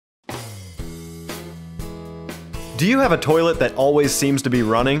Do you have a toilet that always seems to be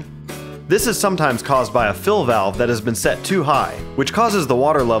running? This is sometimes caused by a fill valve that has been set too high, which causes the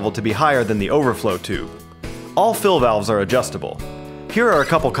water level to be higher than the overflow tube. All fill valves are adjustable. Here are a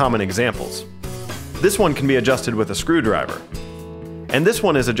couple common examples. This one can be adjusted with a screwdriver. And this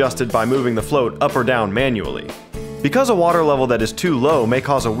one is adjusted by moving the float up or down manually. Because a water level that is too low may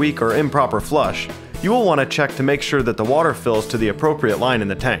cause a weak or improper flush, you will want to check to make sure that the water fills to the appropriate line in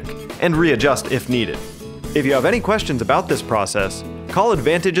the tank, and readjust if needed. If you have any questions about this process, call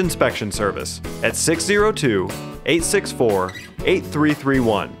Advantage Inspection Service at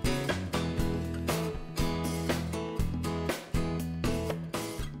 602-864-8331.